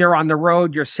business. You're on the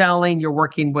road, you're selling, you're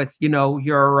working with,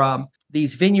 your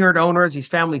these vineyard owners, these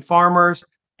family farmers,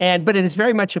 but it is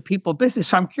very much a people business.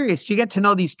 So I'm curious, do you get to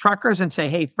know these truckers and say,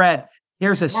 "Hey, Fred,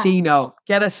 here's a Yeah. C note,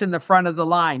 get us in the front of the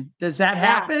line"? Does that Yeah.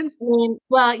 happen? I mean,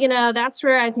 well, that's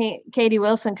where I think Katie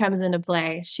Wilson comes into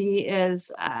play. She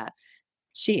is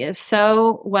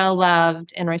so well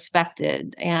loved and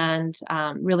respected, and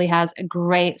really has a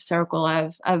great circle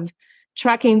of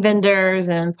trucking vendors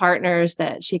and partners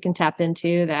that she can tap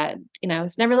into that,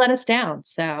 has never let us down.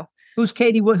 So Who's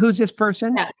Katie? Who's this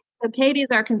person? yeah. So Katie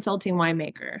is our consulting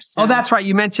winemaker. Oh, So that's right.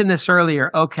 You mentioned this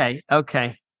earlier. Okay. So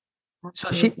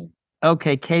absolutely.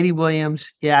 okay, Katie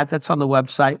Williams. Yeah, that's on the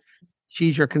website.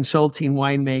 She's your consulting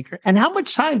winemaker. And how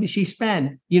much time does she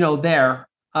spend, there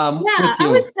Yeah, with I you?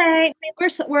 would say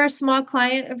we're a small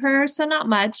client of hers, so not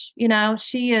much.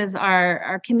 She is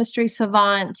our chemistry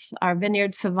savant, our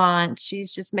vineyard savant.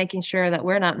 She's just making sure that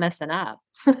we're not messing up.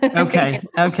 Okay.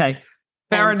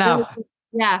 Fair And enough.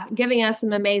 giving us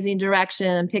some amazing direction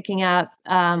and picking up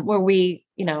where we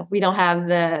don't have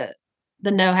the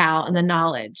know-how and the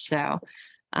knowledge. So,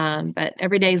 but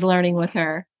every day's learning with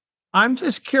her. I'm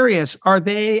just curious, are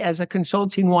they, as a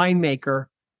consulting winemaker,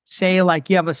 say like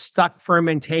you have a stuck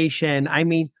fermentation? I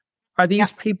mean, are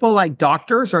these people like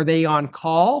doctors? Are they on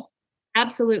call?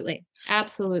 Absolutely.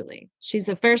 Absolutely. She's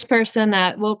the first person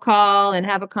that we'll call and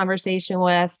have a conversation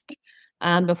with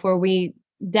before we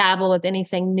dabble with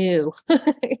anything new.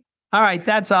 All right,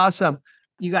 that's awesome.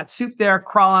 You got soup there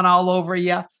crawling all over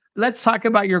you. Let's talk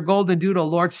about your Golden Doodle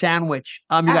Lord Sandwich.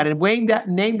 You got a wine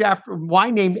named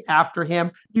after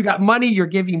him. You got money you're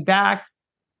giving back.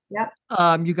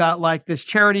 Yep. You got like this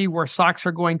charity where socks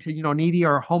are going to, needy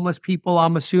or homeless people,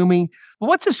 I'm assuming. But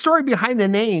what's the story behind the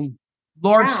name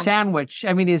Lord Sandwich?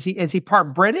 I mean, is he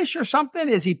part British or something?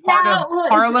 Is he part of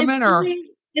Parliament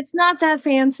It's not that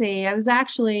fancy. I was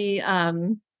actually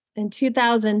in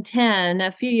 2010,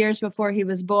 a few years before he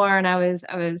was born, I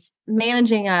was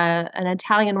managing an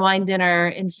Italian wine dinner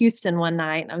in Houston one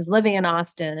night. I was living in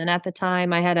Austin, and at the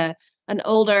time I had an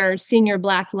older senior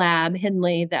black lab,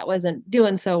 Hindley, that wasn't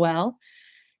doing so well.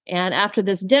 And after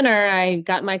this dinner, I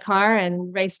got in my car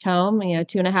and raced home,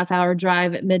 2.5 hour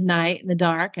drive at midnight in the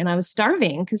dark. And I was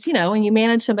starving because, when you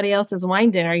manage somebody else's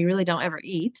wine dinner, you really don't ever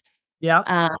eat.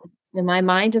 Yeah. And my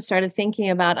mind just started thinking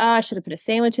about, I should have put a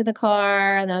sandwich in the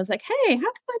car. And I was like, hey, how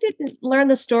come I didn't learn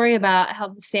the story about how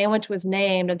the sandwich was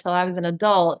named until I was an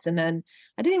adult? And then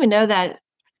I didn't even know that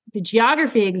the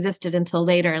geography existed until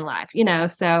later in life,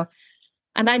 So,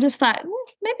 and I just thought,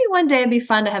 maybe one day it'd be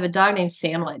fun to have a dog named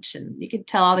Sandwich. And you could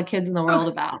tell all the kids in the world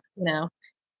about,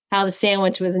 how the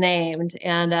sandwich was named.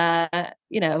 And,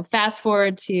 fast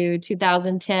forward to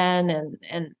 2010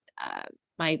 and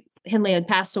my Hindley had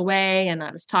passed away, and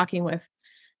I was talking with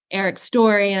Eric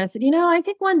Story, and I said, I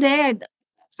think one day if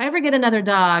I ever get another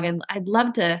dog, and I'd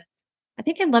love to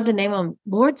name him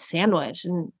Lord Sandwich.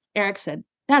 And Eric said,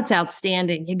 that's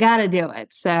outstanding. You got to do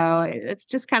it. So it's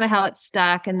just kind of how it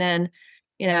stuck. And then,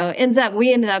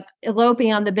 we ended up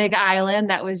eloping on the big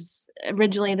island that was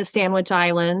originally the Sandwich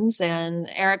Islands. And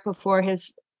Eric, before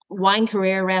his wine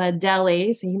career, ran a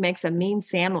deli. So he makes a mean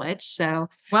sandwich. So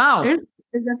wow.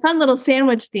 There's a fun little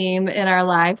sandwich theme in our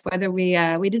life, whether we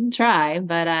didn't try,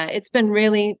 but it's been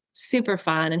really super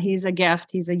fun. And he's a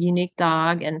gift. He's a unique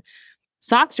dog. And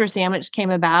Socks for Sandwich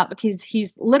came about because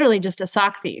he's literally just a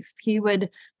sock thief. He would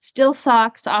steal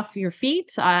socks off your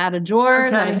feet out of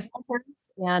drawers. Okay.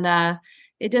 And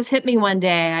it just hit me one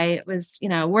day. I was,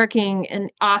 working in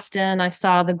Austin. I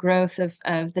saw the growth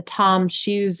of the Tom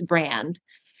Shoes brand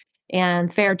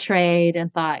and fair trade,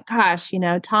 and thought, gosh,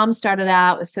 Tom started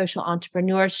out with social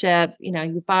entrepreneurship.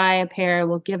 You buy a pair,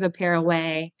 we'll give a pair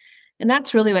away. And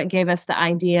that's really what gave us the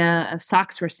idea of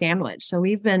Socks for Sandwich. So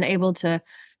we've been able to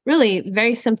really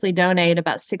very simply donate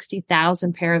about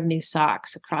 60,000 pair of new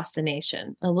socks across the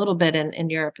nation, a little bit in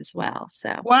Europe as well.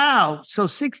 So wow. So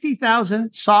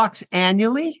 60,000 socks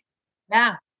annually?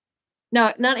 Yeah.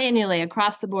 No, not annually,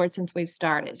 across the board since we've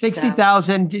started.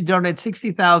 60,000, you donate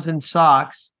 60,000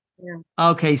 socks. Yeah.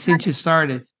 Okay, since you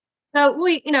started. So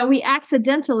we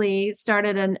accidentally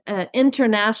started an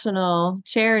international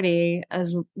charity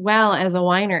as well as a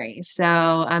winery. So,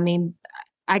 I mean,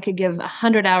 I could give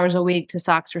 100 hours a week to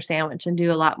Socks for Sandwich and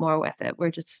do a lot more with it. We're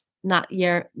just not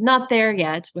there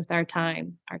yet with our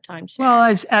time share.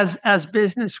 Well, as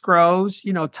business grows,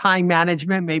 time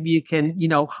management, maybe you can,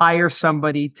 hire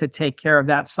somebody to take care of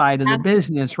that side of the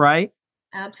business, right?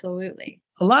 Absolutely.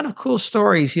 A lot of cool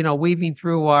stories, weaving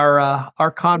through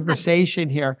our conversation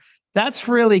here. That's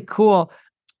really cool.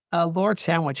 Lord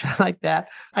Sandwich, I like that.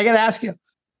 I got to ask you,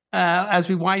 as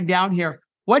we wind down here,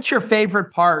 What's your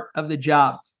favorite part of the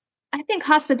job? I think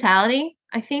hospitality.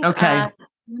 I think Okay.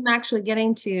 I'm actually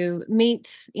getting to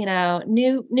meet,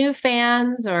 new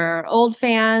fans or old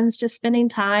fans, just spending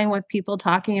time with people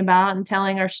talking about and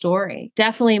telling our story.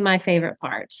 Definitely my favorite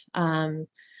part.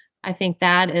 I think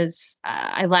that is,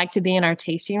 I like to be in our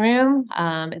tasting room.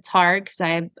 It's hard because I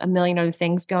have a million other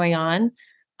things going on.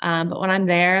 But when I'm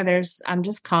there, I'm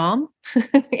just calm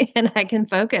and I can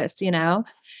focus,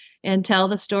 and tell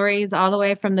the stories all the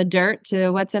way from the dirt to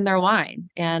what's in their wine.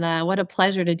 And what a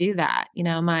pleasure to do that.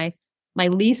 My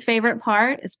least favorite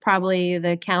part is probably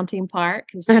the accounting part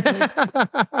because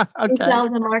Okay.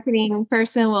 sales and marketing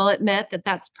person will admit that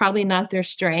that's probably not their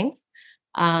strength.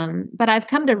 But I've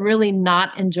come to really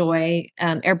not enjoy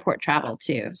airport travel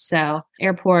too. So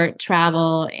airport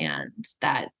travel and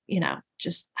that,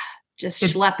 just It,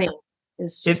 schlepping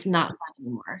is just it, not fun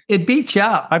anymore. it beats you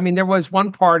up. I mean, there was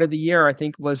one part of the year, I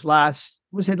think was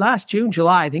it last June,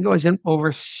 July? I think it was in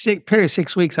over period of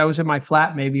 6 weeks. I was in my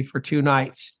flat maybe for 2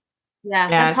 nights. Yeah,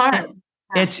 that's And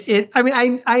hard. Yeah. I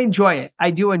mean, I enjoy it. I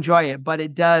do enjoy it, but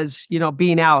it does,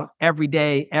 being out every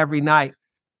day, every night,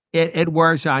 it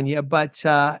wears on you. But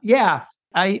yeah,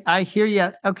 I hear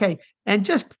you. Okay. And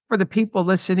just for the people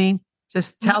listening,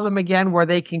 just tell them again where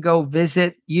they can go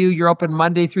visit you. You're open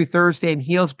Monday through Thursday in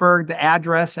Healdsburg, the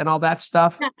address and all that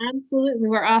stuff. Yeah, absolutely.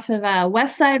 We're off of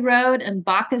West Side Road and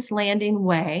Bacchus Landing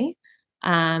Way.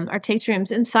 Our taste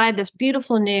room's inside this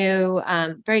beautiful new,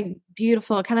 very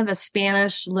beautiful, kind of a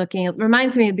Spanish looking. It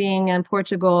reminds me of being in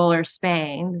Portugal or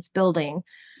Spain, this building.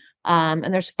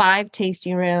 And there's 5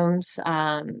 tasting rooms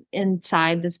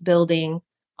inside this building,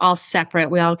 all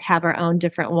separate. We all have our own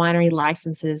different winery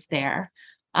licenses there.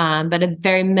 But a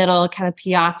very middle kind of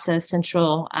piazza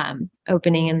central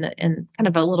opening in kind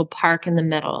of a little park in the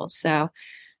middle. So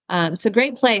it's a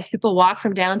great place. People walk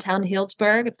from downtown to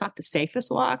Healdsburg. It's not the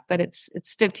safest walk, but it's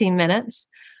 15 minutes.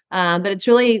 But it's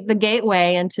really the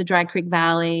gateway into Dry Creek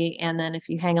Valley. And then if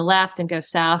you hang a left and go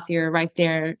south, you're right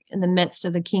there in the midst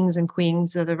of the kings and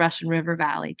queens of the Russian River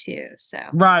Valley too. So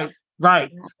Right.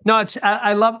 Right. No,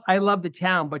 I love the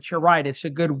town, but you're right. It's a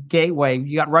good gateway.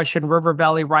 You got Russian River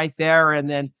Valley right there. And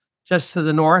then just to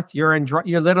the north, you're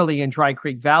literally in Dry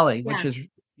Creek Valley,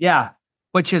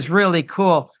 which is really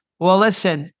cool. Well,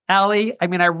 listen, Ali, I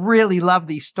mean, I really love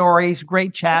these stories.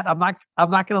 Great chat. I'm not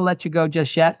going to let you go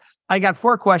just yet. I got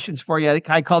 4 questions for you.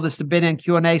 I call this the bin and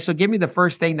Q&A. So give me the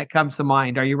first thing that comes to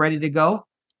mind. Are you ready to go?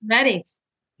 ready.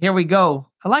 Here we go.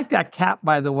 I like that cap,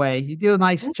 by the way. You do a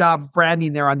nice job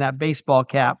branding there on that baseball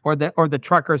cap or the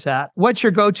trucker's hat. What's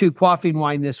your go-to quaffing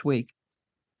wine this week?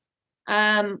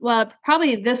 Well,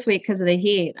 probably this week because of the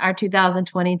heat, our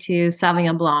 2022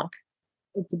 Sauvignon Blanc.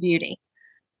 It's a beauty.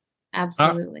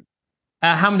 Absolutely.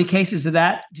 How many cases of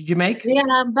that did you make?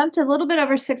 Yeah, bumped a little bit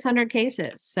over 600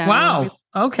 cases. So Wow.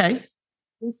 Okay. we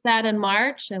released that in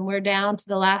March, and we're down to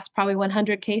the last probably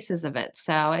 100 cases of it.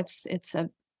 So it's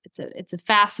a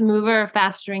fast mover, a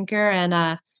fast drinker, and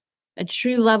a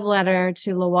true love letter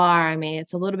to Loire. I mean,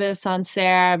 it's a little bit of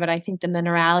Sancerre, but I think the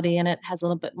minerality in it has a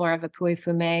little bit more of a Puy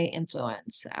Fumé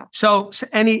influence. So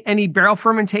any barrel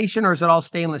fermentation, or is it all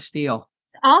stainless steel?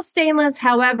 All stainless.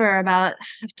 However, about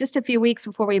just a few weeks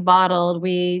before we bottled,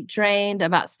 we drained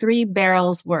about 3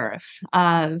 barrels worth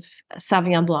of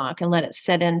Sauvignon Blanc and let it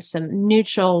sit in some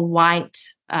neutral white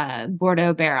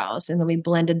Bordeaux barrels. And then we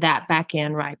blended that back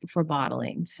in right before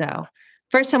bottling. So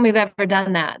first time we've ever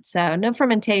done that. So no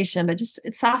fermentation, but just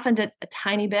it softened it a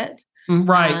tiny bit.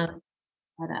 Right.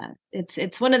 But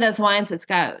it's one of those wines that's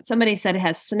got, somebody said it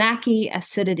has snacky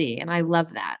acidity. And I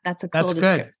love that. That's a cool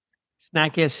description. Good.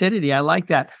 Snacky acidity. I like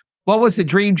that. What was the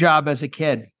dream job as a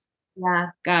kid?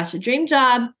 Yeah, gosh, a dream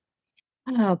job.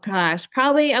 Oh gosh,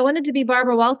 probably I wanted to be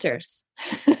Barbara Walters.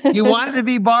 You wanted to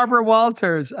be Barbara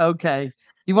Walters. Okay.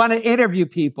 You want to interview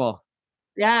people.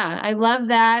 Yeah, I love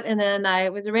that. And then I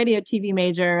was a radio TV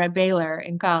major at Baylor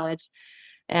in college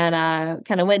and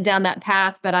kind of went down that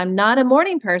path, but I'm not a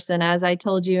morning person, as I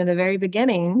told you in the very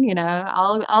beginning,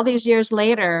 all these years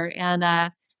later,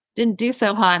 and didn't do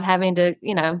so hot having to,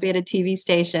 be at a TV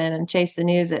station and chase the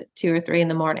news at 2 or 3 in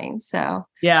the morning. So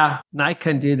yeah, I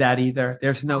couldn't do that either.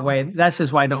 There's no way. That's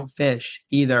just why I don't fish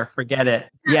either. Forget it.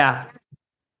 Yeah,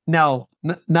 no,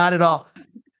 not at all.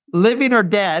 Living or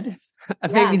dead.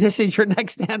 Maybe this is your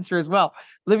next answer as well.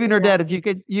 Living or dead. If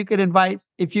you could invite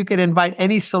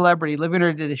any celebrity, living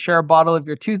or dead, to share a bottle of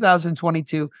your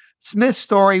 2022 Smith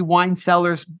Story Wine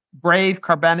Cellars Brave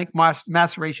Carbonic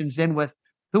Macerations in with,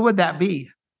 who would that be?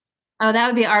 Oh, that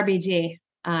would be RBG,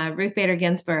 Ruth Bader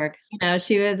Ginsburg.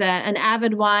 She was an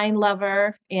avid wine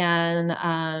lover and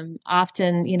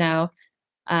often,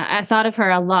 I thought of her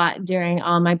a lot during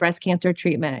all my breast cancer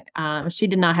treatment. She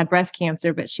did not have breast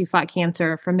cancer, but she fought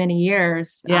cancer for many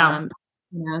years. Yeah.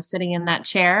 Sitting in that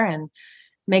chair and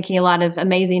making a lot of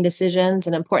amazing decisions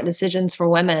and important decisions for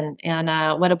women. And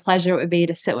what a pleasure it would be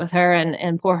to sit with her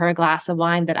and pour her a glass of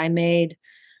wine that I made.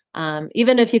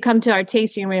 Even if you come to our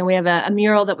tasting room, we have a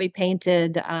mural that we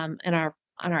painted on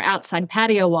our outside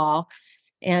patio wall.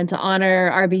 And to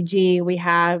honor RBG, we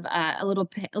have a little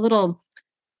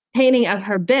painting of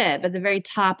her bib at the very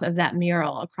top of that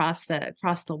mural across the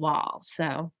wall.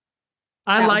 So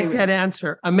I like that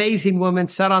answer. Amazing woman,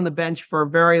 sat on the bench for a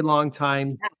very long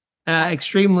time,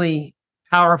 extremely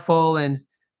powerful, and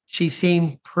she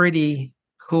seemed pretty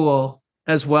cool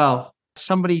as well.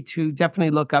 Somebody to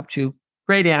definitely look up to.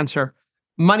 Great answer.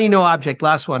 Money, no object.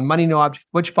 Last one. Money, no object.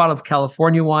 Which bottle of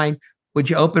California wine would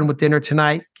you open with dinner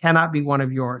tonight? Cannot be one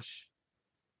of yours.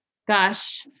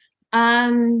 Gosh.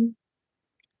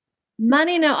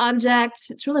 Money, no object.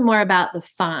 It's really more about the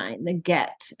find, the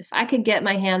get. If I could get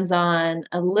my hands on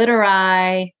a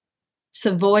Literai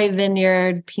Savoy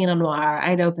Vineyard Pinot Noir,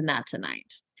 I'd open that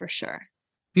tonight for sure.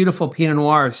 Beautiful Pinot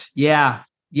Noirs. Yeah.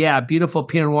 Beautiful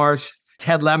Pinot Noirs.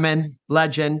 Ted Lemon,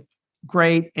 legend.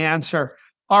 Great answer.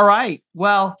 All right.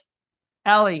 Well,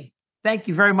 Ali, thank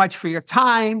you very much for your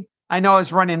time. I know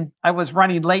I was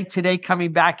running late today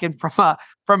coming back in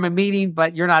from a meeting,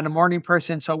 but you're not a morning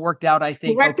person, so it worked out, I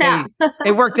think.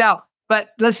 It worked out. But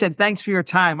listen, thanks for your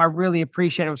time. I really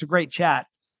appreciate it. It was a great chat.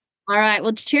 All right.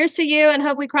 Well, cheers to you, and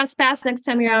hope we cross paths next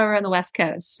time you're over on the West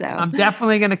Coast. So I'm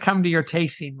definitely going to come to your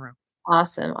tasting room.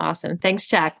 Awesome. Thanks,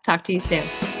 Chuck. Talk to you soon.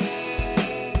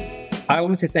 I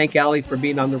want to thank Ali for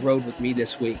being on the road with me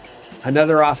this week.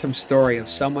 Another awesome story of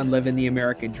someone living the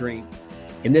American dream.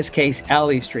 In this case,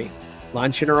 Ali's dream,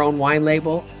 launching her own wine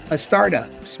label, a startup,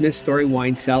 Story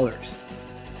Wine Cellars.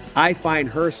 I find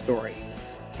her story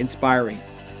inspiring,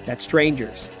 that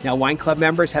strangers, now wine club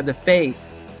members, have the faith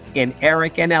in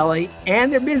Eric and Ellie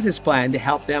and their business plan to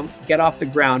help them get off the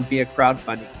ground via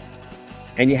crowdfunding.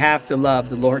 And you have to love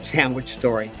the Lord Sandwich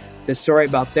story, the story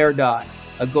about their dog,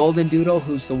 a golden doodle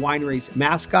who's the winery's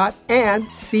mascot, and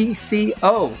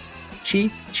CCO,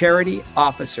 Chief Charity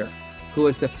Officer, who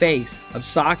is the face of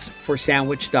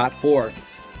socksforsandwich.org.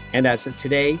 And as of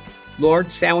today,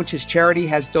 Lord Sandwich's charity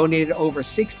has donated over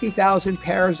 60,000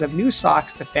 pairs of new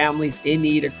socks to families in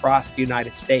need across the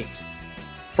United States.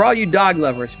 For all you dog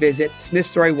lovers, visit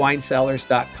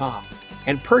SmithStoryWineCellars.com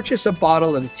and purchase a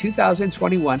bottle of the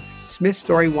 2021 Smith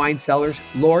Story Wine Cellars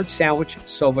Lord Sandwich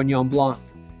Sauvignon Blanc.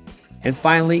 And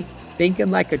finally, thinking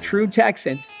like a true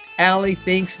Texan, Ali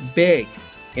thinks big.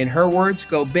 In her words,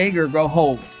 go big or go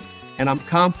home. And I'm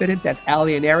confident that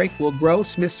Ali and Eric will grow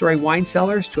Smith Story Wine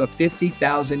Cellars to a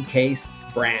 50,000 case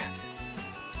brand.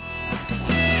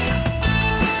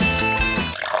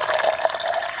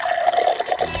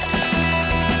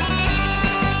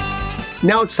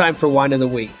 Now it's time for Wine of the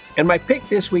Week. And my pick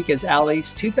this week is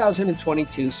Ali's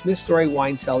 2022 Smith Story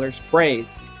Wine Cellars Brave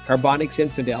Carbonic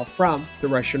Zinfandel from the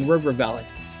Russian River Valley.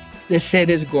 This scent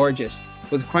is gorgeous,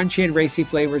 with crunchy and racy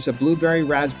flavors of blueberry,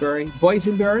 raspberry,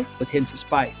 boysenberry with hints of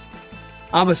spice.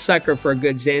 I'm a sucker for a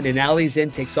good Zin, and Ali's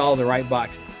Zin ticks all the right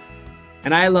boxes.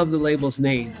 And I love the label's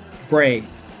name, Brave,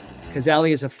 because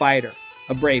Ali is a fighter,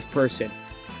 a brave person.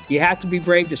 You have to be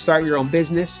brave to start your own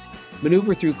business,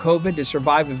 maneuver through COVID to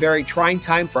survive a very trying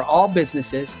time for all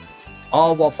businesses,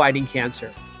 all while fighting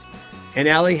cancer. And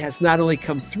Ali has not only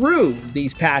come through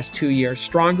these past 2 years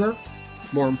stronger,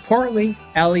 more importantly,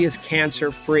 Ali is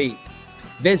cancer-free.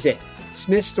 Visit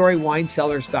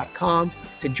SmithStoryWineCellars.com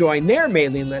to join their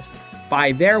mailing list,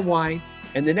 buy their wine,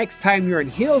 and the next time you're in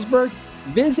Healdsburg,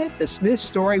 visit the Smith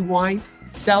Story Wine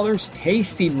Cellars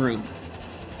tasting room.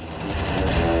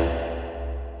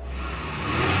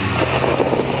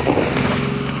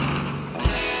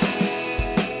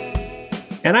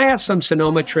 And I have some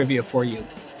Sonoma trivia for you.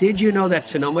 Did you know that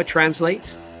Sonoma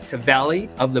translates to Valley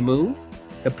of the Moon?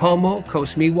 The Pomo,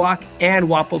 Coast Miwok, and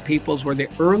Wapo peoples were the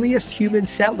earliest human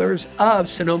settlers of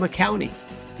Sonoma County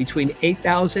between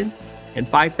 8,000 and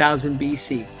 5,000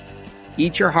 BC.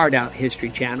 Eat your heart out, History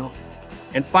Channel.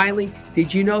 And finally,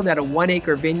 did you know that a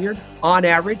 1-acre vineyard, on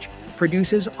average,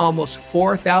 produces almost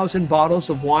 4,000 bottles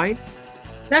of wine?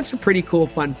 That's a pretty cool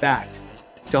fun fact,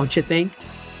 don't you think?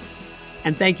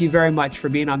 And thank you very much for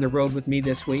being on the road with me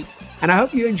this week. And I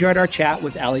hope you enjoyed our chat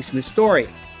with Ali Smith Story.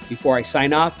 Before I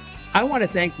sign off, I want to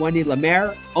thank Wendy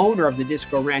Lemaire, owner of the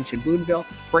Disco Ranch in Boonville,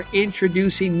 for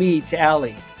introducing me to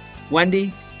Ali.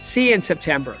 Wendy, see you in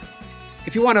September.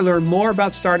 If you want to learn more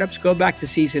about startups, go back to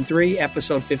Season 3,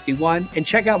 Episode 51, and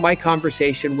check out my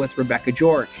conversation with Rebecca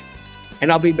George.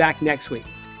 And I'll be back next week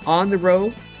On the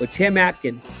Road with Tim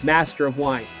Atkin, Master of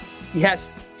Wine.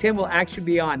 Yes, Tim will actually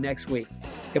be on next week.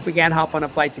 If we can't hop on a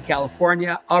flight to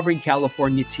California, I'll bring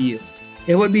California to you.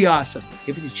 It would be awesome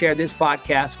if you could share this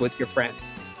podcast with your friends.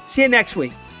 See you next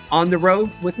week on the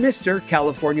road with Mr.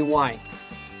 California Wine.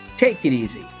 Take it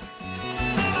easy.